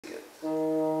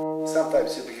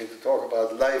sometimes you begin to talk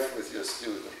about life with your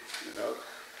students, you know.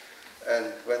 And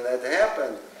when that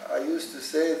happened, I used to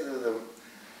say to them,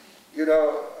 you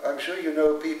know, I'm sure you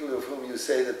know people of whom you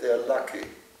say that they're lucky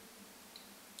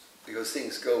because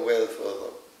things go well for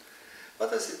them.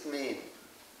 What does it mean?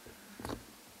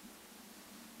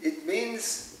 It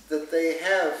means that they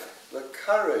have the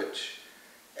courage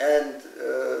and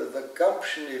the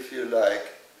gumption, if you like,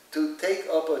 to take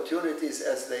opportunities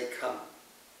as they come.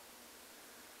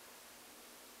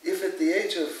 If at the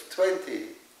age of 20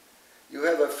 you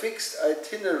have a fixed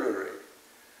itinerary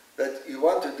that you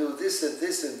want to do this and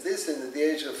this and this, and at the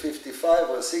age of 55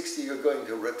 or 60 you're going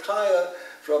to retire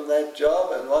from that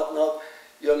job and whatnot,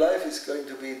 your life is going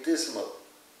to be dismal.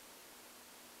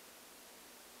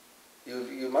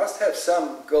 You must have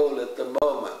some goal at the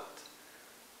moment.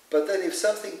 But then if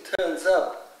something turns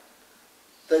up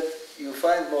that you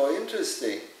find more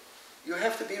interesting, you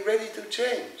have to be ready to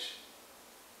change.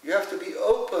 You have to be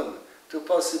open to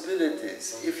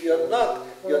possibilities. If you're not,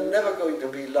 you're never going to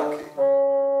be lucky.